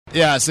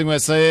Ya sengwe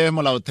se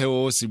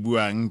molaotheo se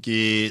buang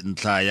ke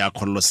ntla ya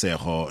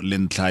kgololosego le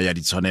ntla ya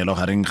ditshwanelo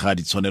gareng ga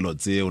ditshwanelo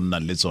tse o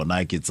nnang le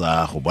tsona ke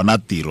tsa go bona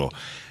tiro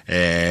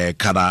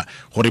kana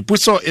gore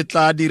puso e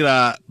tla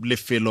dira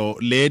lefelo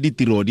le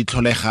ditiro di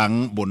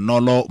tlholegang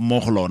bonolo mo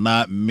go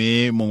lona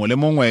mme mongwe le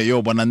mongwe yo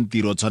o bonang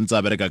tiro tshwanetse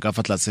a bereka ka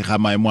fa tlase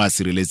ga maemo a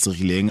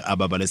sireletsegileng a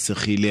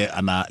babalesegile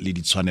a na le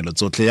ditshwanelo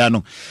tsotlhe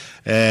yaanong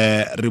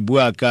re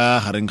bua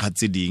ka gareng ga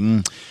tse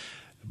ding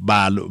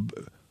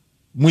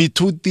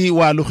moithuti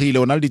wa logile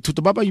o na le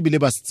dithuto ba ebile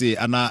ba setse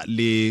ana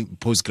le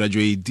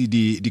postgraduate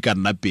di ka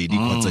nna pedi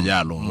kgotsa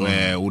jalo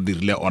o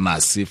dirile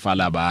honors fa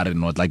la ba re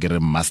no tla ke re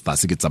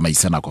masters ke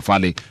tsamaisa nako fa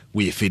le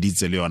o e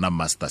feditse le yona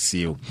masters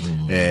eo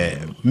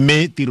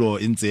mme tiro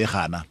e ntse e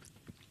gana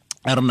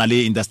re na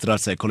le industrial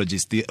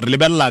psychologist re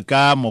lebella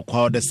ka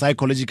mokgwa the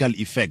psychological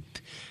effect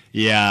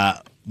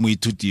ya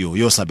moithuti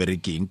yo sa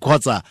berekeng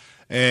kgotsa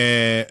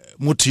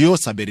motho yo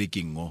sa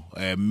berekeng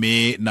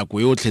mme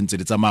nako yo tlhentse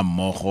le tsamaya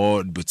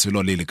mmogo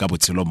botshelo le ka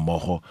botshelo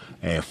mmogo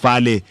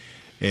fale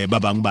ba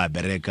bang ba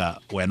bereka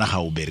wena ga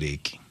o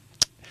bereke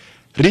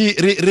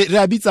re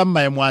a bitsa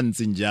maemo a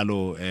ntseng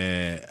jalo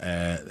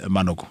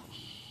Manoko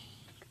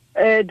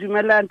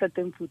dumela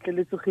ntate Mfutle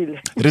le tsogile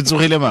re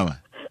tsogile mama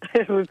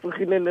re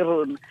tsogile le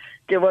rona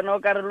ke bona o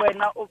ka re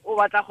wena o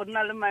batla go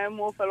nna le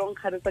maemo o felong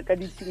kgaretsa ka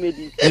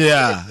ditumedi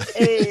yeah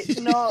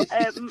no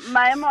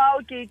maemo ao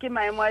ke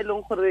maemo a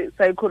ileng gore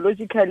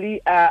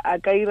psychologically a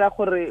ka ira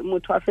gore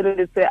motho a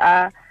feleletse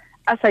a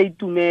sa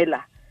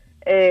itumela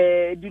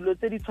dilo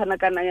tse di tshwana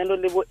kana yalo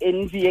le bo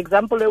envy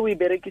example e o e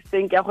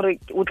berekiseng ke ya gore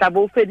o tla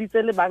bo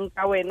feditse le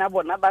banka wena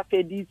bona ba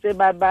feditse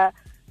ba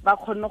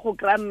kgonne go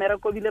kra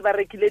mmereko bile ba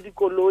rekile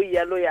dikoloi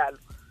yalo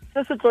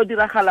se se tlo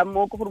diragala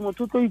mo go gore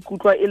motho o tlo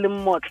ikutlwa e le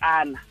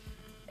mmotlana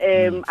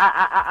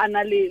a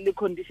na le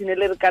condition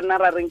le re kana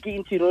ra reng ke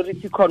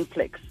inferiority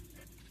complex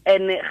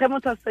and ge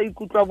motho a sa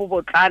ikutlwa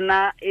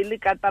bobotlana e le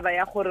ka taba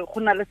ya gore go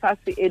na le sa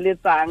se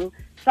eletsang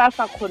sa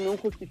kgoneng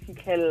go se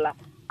fitlhella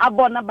a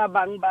bona ba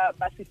bang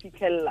ba se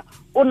fitlhella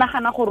o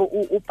nagana gore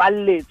o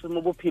palletswe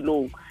mo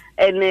bophelong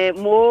and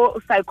mo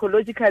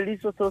psychologically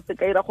so se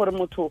ka ira gore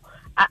motho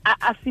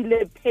a feel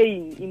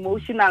pain,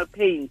 emotional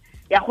pain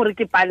ya gore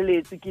ke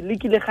palletswe ke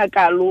lekile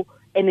gakalo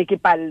ene ke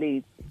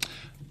palletswe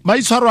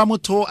maitshwaro a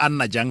motho a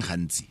nna jang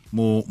gantsi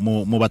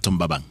mo bathong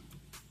ba bang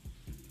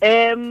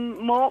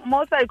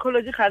mo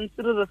psychology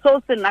gantsi re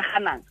so se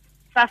naganang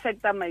sa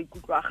affecta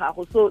maikutlo a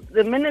gago so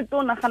the minute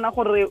o nagana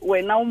gore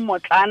wena o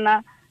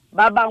motlana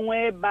ba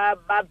bangwe ba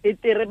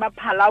betere ba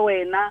phala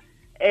wena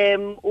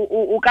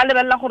o ka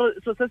lebella gore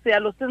so se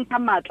yalo se ntsha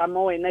matla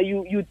mo wena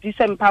you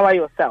disempower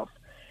yourself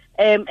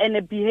and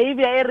a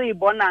behavior e re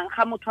bonang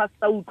ga motho a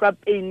sa utlwa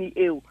pain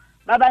eo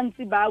ba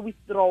bantsi ba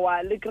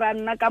withdrawa le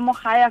kranna ka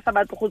mogaya sa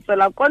batlo go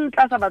tswela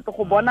kontla sa batlo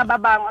go bona ba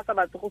bangwe sa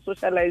batlo go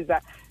socialize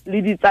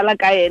le ditsala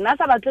ka yena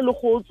sa batle le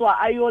go tswa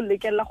ayo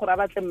lekella gore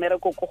ba batle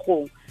mmereko go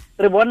gong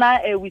re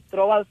bona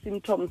withdrawal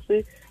symptoms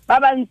ba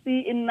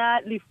bantsi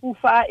inna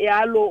lifufa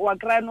yalo wa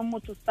krano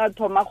motho sa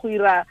thoma go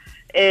ira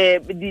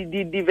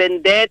di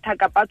vendetta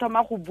ka pa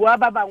thoma go bua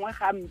ba bangwe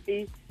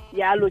gampe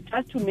yalo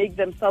just to make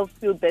themselves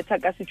feel better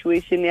ka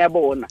situation ya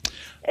bona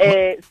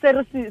se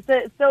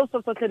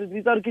so tle re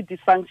ditsa ke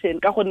dysfunction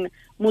ka gonne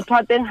motho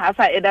a teng ha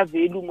sa eda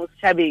value mo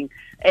setšhabeng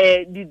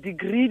di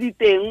degree di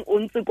teng o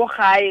ntse go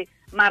gae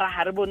mara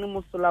ha re bone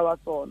mosola wa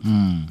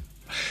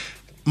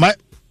tsona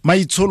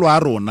maitsholo a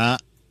rona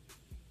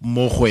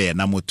mo go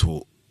yena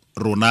motho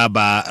rona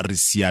ba re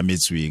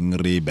siametsweng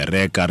re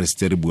bereka re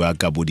ste re bua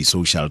ka bo di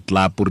social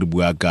club re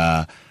bua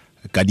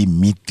ka di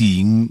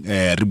meeting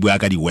re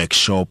bua ka di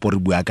workshop re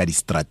bua ka di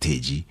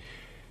strategy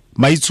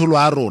maitsholo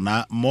a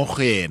rona mo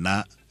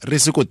gena re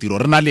se ko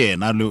tiro re na le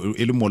ena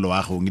e le molo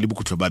wa gong le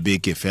bokutlo ba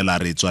beke fela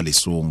re tswa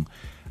lesong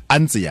a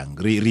ntse yang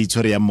re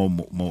itshwere ya mo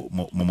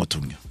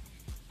mothong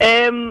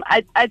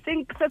I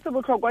think se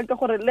botlhokwa ke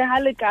gore le ha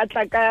le ka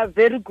tla ka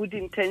very good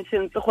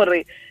intentions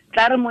gore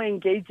tla re mo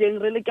engaging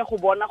re le ke go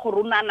bona gore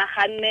o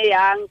nanaganne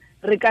yang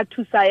re ka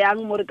thusa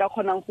yang mo re ka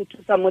kgonang go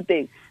thusa mo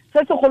teng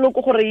se se go loko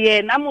gore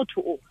yena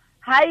motho o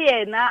ha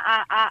yena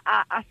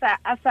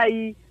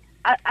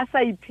a sa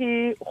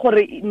iphe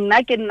gore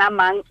nna ke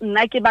nnamang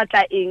nna ke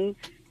batla eng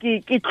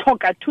ke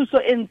tlhoka thuso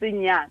e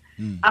ntseng yang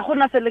a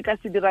gona se le ka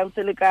se dirang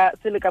se le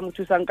ka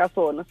mothusang ka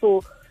sona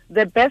so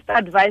the best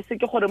advice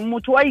ke gore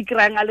motho wa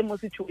ikrang a le mo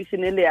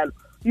situation e le yalo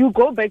you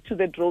go back to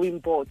the drawing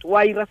board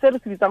wa ira se re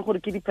se bitsang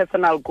gore ke di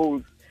personal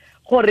goals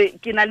gore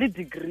ke na le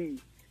degree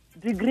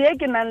e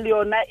ke nang le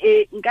yona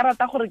nka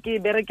rata gore ke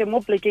bereke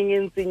mo plekeng e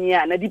ntseng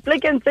yana di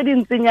plekeng tse di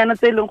ntseng yana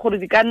tse leng gore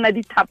di ka nna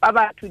di thapa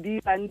batho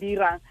di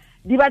bandirang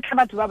di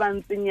batla batho ba ba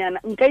ntseng yana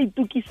nka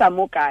itukisa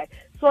mo kae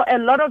so a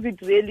lot of it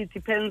really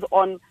depends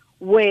on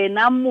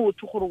wena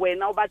motho gore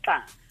wena o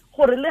batlang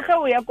gore le ge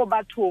o ya go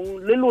bathong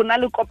le lona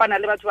le kopana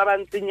le batho ba ba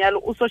ntseng yalo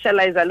o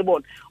socialize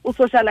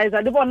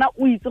le bona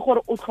o itse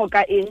gore o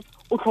tlhoka eng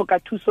o tlhoka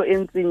thuso e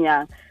ntseng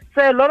yang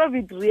so a lot of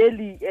it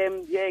really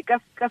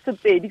ka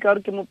sepedi ka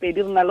gore ke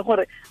mopedi rena le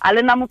gore a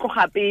lena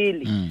motloga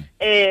pele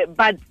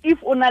but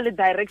if ona le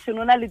direction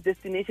ona le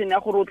destination ya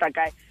gore o tla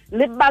kae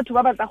le batho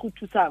ba batla go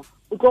thusang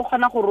o tlo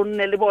kgona gore o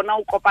nne le bona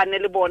o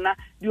kopane le bona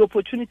di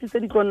opportunities tse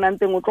di tlo nnang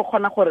teng o tlo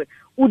kgona gore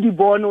o di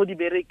bone o di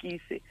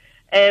berekise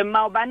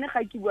maobane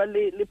ga ke bua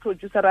le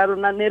producer ra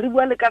rona ne re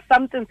bua le ka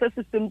something se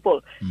se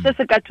simple se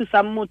se ka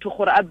thusang motho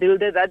gore a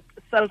build that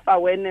self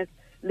awareness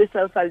le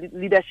self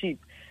leadership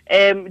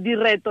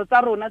direto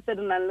tsa rona tse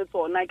di nang le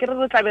tsona ke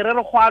re tla be re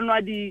go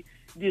anwa di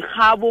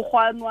gabo go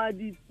anwa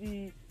di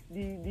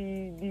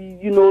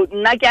you know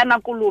nna ke ana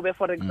kolobe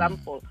for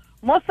example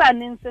mo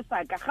saneng se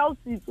saka ga o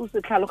se itse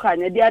se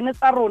tlhaloganya di ane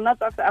tsa rona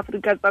tsa se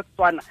Africa tsa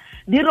Setswana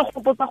di re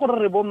gopotsa gore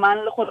re bo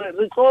mang le gore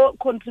re tlo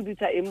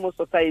contributor mo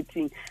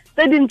society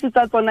tse dintsi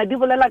tsa tsona di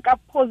bolela ka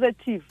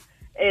positive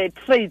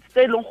traits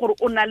tse leng gore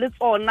o na le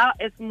tsona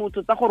as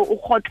motho tsa gore o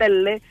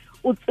khotlelle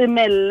o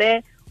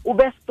tsemelle o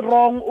be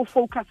strong o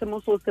focus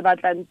mo so se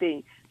batlang teng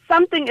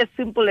something as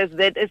simple as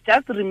that is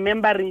just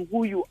remembering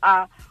who you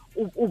are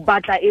o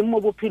batla mo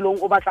bophelong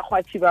o batla go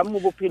achieve mo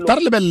bophelong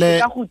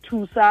ka go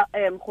thusa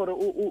gore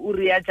o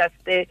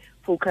readjust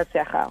focus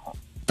ya gago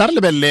ta re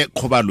lebelle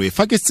kgobalo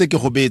fa ke se ke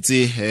go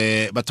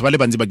betse batho ba le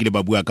bantsi ba kile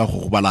ba bua ka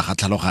go bala ga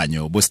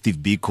tlhaloganyo bo Steve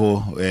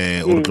Biko o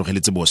re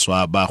tlogeletse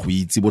boswa ba go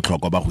itse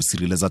botlhokwa ba go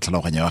sireletsa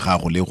tlhaloganyo ya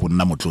gago le go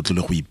nna motlotlo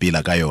le go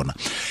ipela ka yona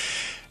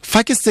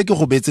fa ke se ke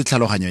go betse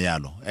tlhaloganyo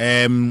yalo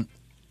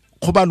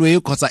kgobalo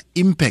kgotsa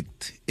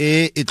impact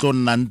e tlo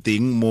nnang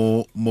teng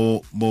mo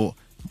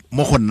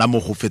go nna mo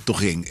go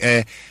fetogeng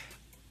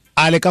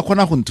a le ka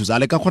khona go nthusa a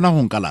le ka khona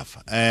go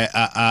nkalafa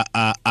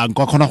a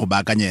nka khona go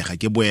baakanyega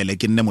ke boele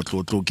ke nne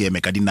motlotlo ke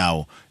eme ka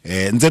dinao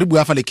ntse re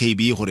bua fa le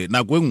KB gore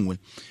nako engwe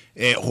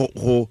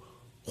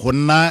go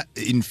nna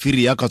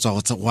inferior ka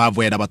tswa go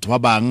avoida batho ba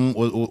bang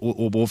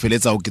o bo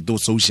feletsa o ke to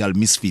social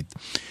misfit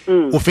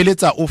o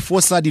feletsa o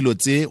fosa dilo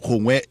tse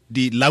gongwe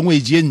di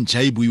language e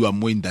ntšha e buiwa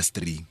mo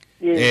industry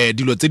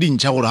dilo tse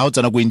dintšha gore ha o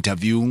tsena go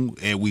interview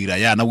o ira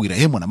yana o ira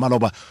mona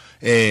maloba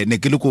ne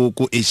ke le ko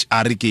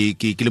HR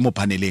ke le mo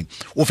paneleng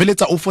o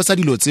feletsa o fosa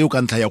dilo tse o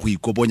ka ntlha ya go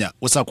ikobonya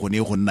o sa khone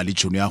go nna le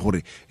tšhono ya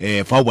gore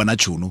fa o bona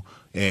tšhono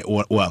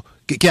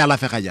ke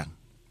alafega jang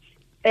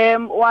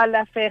wa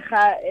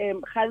lafega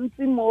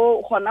gantsi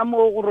mo gona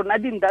mo rona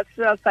di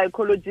industrial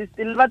psychologist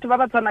le batho ba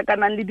ba tshwana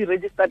kanang le di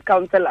registered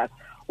counselors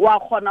wa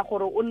khona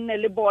gore o nne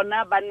le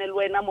bona ba nne le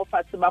wena mo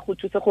fatshe ba go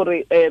thusa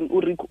gore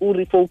o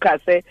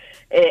refocus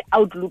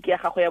outlook ya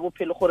gago ya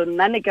bophelo gore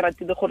nna ne ke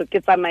ratile gore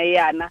ke tsamaye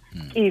yana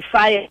ke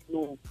fire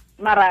no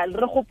mara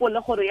re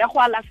gopole gore ya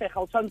go alafega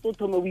o tshwantse o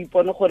thome o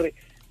ipone gore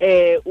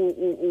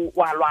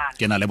o alwana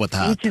ke na le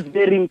bothata which is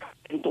very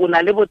important o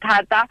na le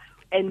bothata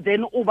and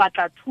then o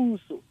batla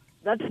thuso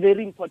that's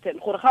very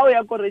important gore ga o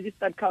ya go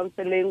registered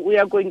counseling o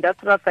ya go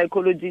industrial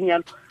psychology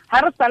nyalo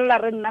ha re sala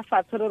re nna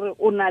fatshe re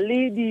o na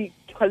le di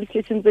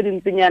qualifications tse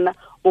dintsinyana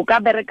o ka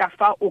bereka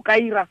fa o ka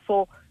ira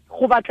so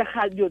go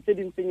batlega dio tse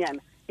dintsinyana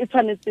e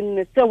tshwanetse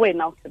nne se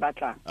wena o se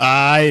batlang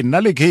ai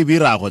nna le KB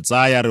ra go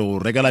tsaya re o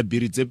rekela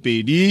biri tse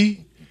pedi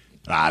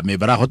me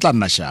bra go tla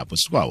nna shapo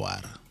se kwa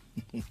wara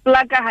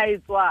plaka ha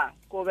itswa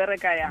ko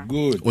bereka ya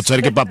o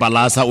tshwere ke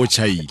papalasa o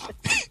chaile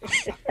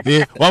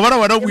wa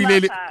bona o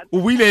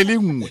buile le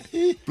nngwe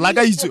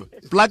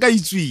plaka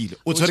itswile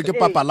o tshwere ke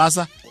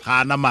papalasa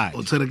ga ana mai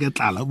o tshwere ke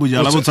tlala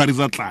bojala bo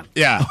tshwarisa tlala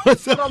yeah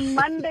from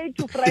Monday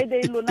to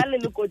Friday lona le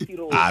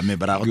tiro me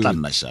bra go tla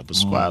nna shapo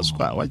skwa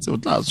wa tse o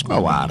tla skwa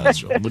wara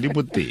so bo di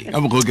bote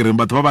a bo go ke reng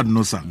batho ba ba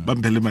nnosa ba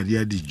mphele madi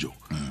a dijo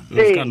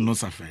se ka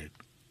nnosa fela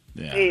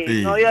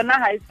no yona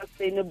ha is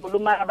sustainable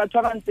mara batho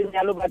ba ntseng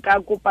yalo ba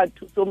ka kopa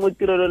thuso mo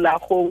tirelo la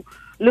go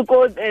le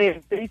ko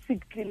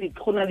basic clinic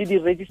gona le di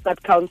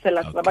registered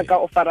counselors ba ba ka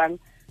offerang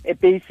a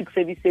basic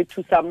service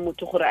to some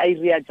motho gore a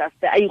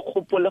readjust a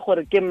igopole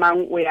gore ke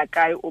mang o ya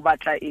kae o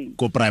batla eng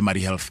ko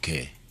primary health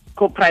care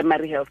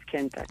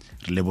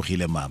re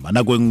lebogile mama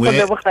nako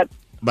engwe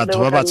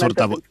batho ba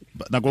tsorta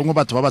nako engwe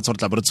batho ba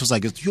tsorta ba re tshosa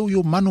ke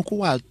yo Manoko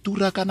wa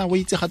tura kana wa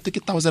itse gato ke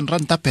 1000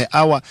 rand per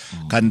hour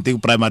kante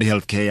primary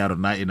health care ya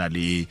rona ena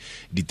le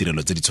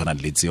ditirelo tse di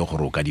tshwanang le tseo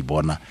gore o ka di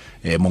bona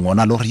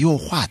mongona le gore yo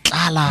go a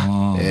tlala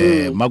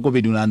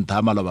makobedi una ntha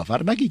maloba fa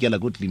rena ke ikela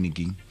ko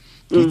clinicing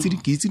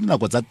ke itse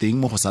dinako tsa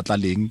teng mo go sa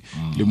tlaleng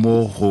le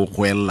mo go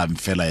goelang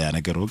fela yana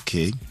ke re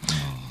okay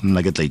nna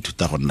ke tla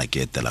ithuta go nna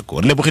ke etela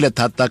ko re lebogile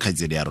thata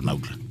khaitsedi ya rona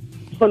utlwa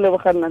go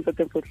lebogana nna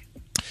tse tsotlhe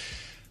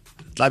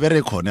tla be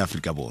re khone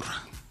Afrika Borwa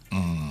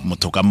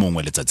motho ka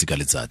mongwe letsatsi ka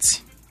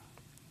letsatsi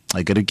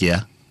a ke re ke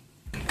ya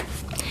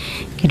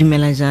ke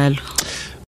dumela jalo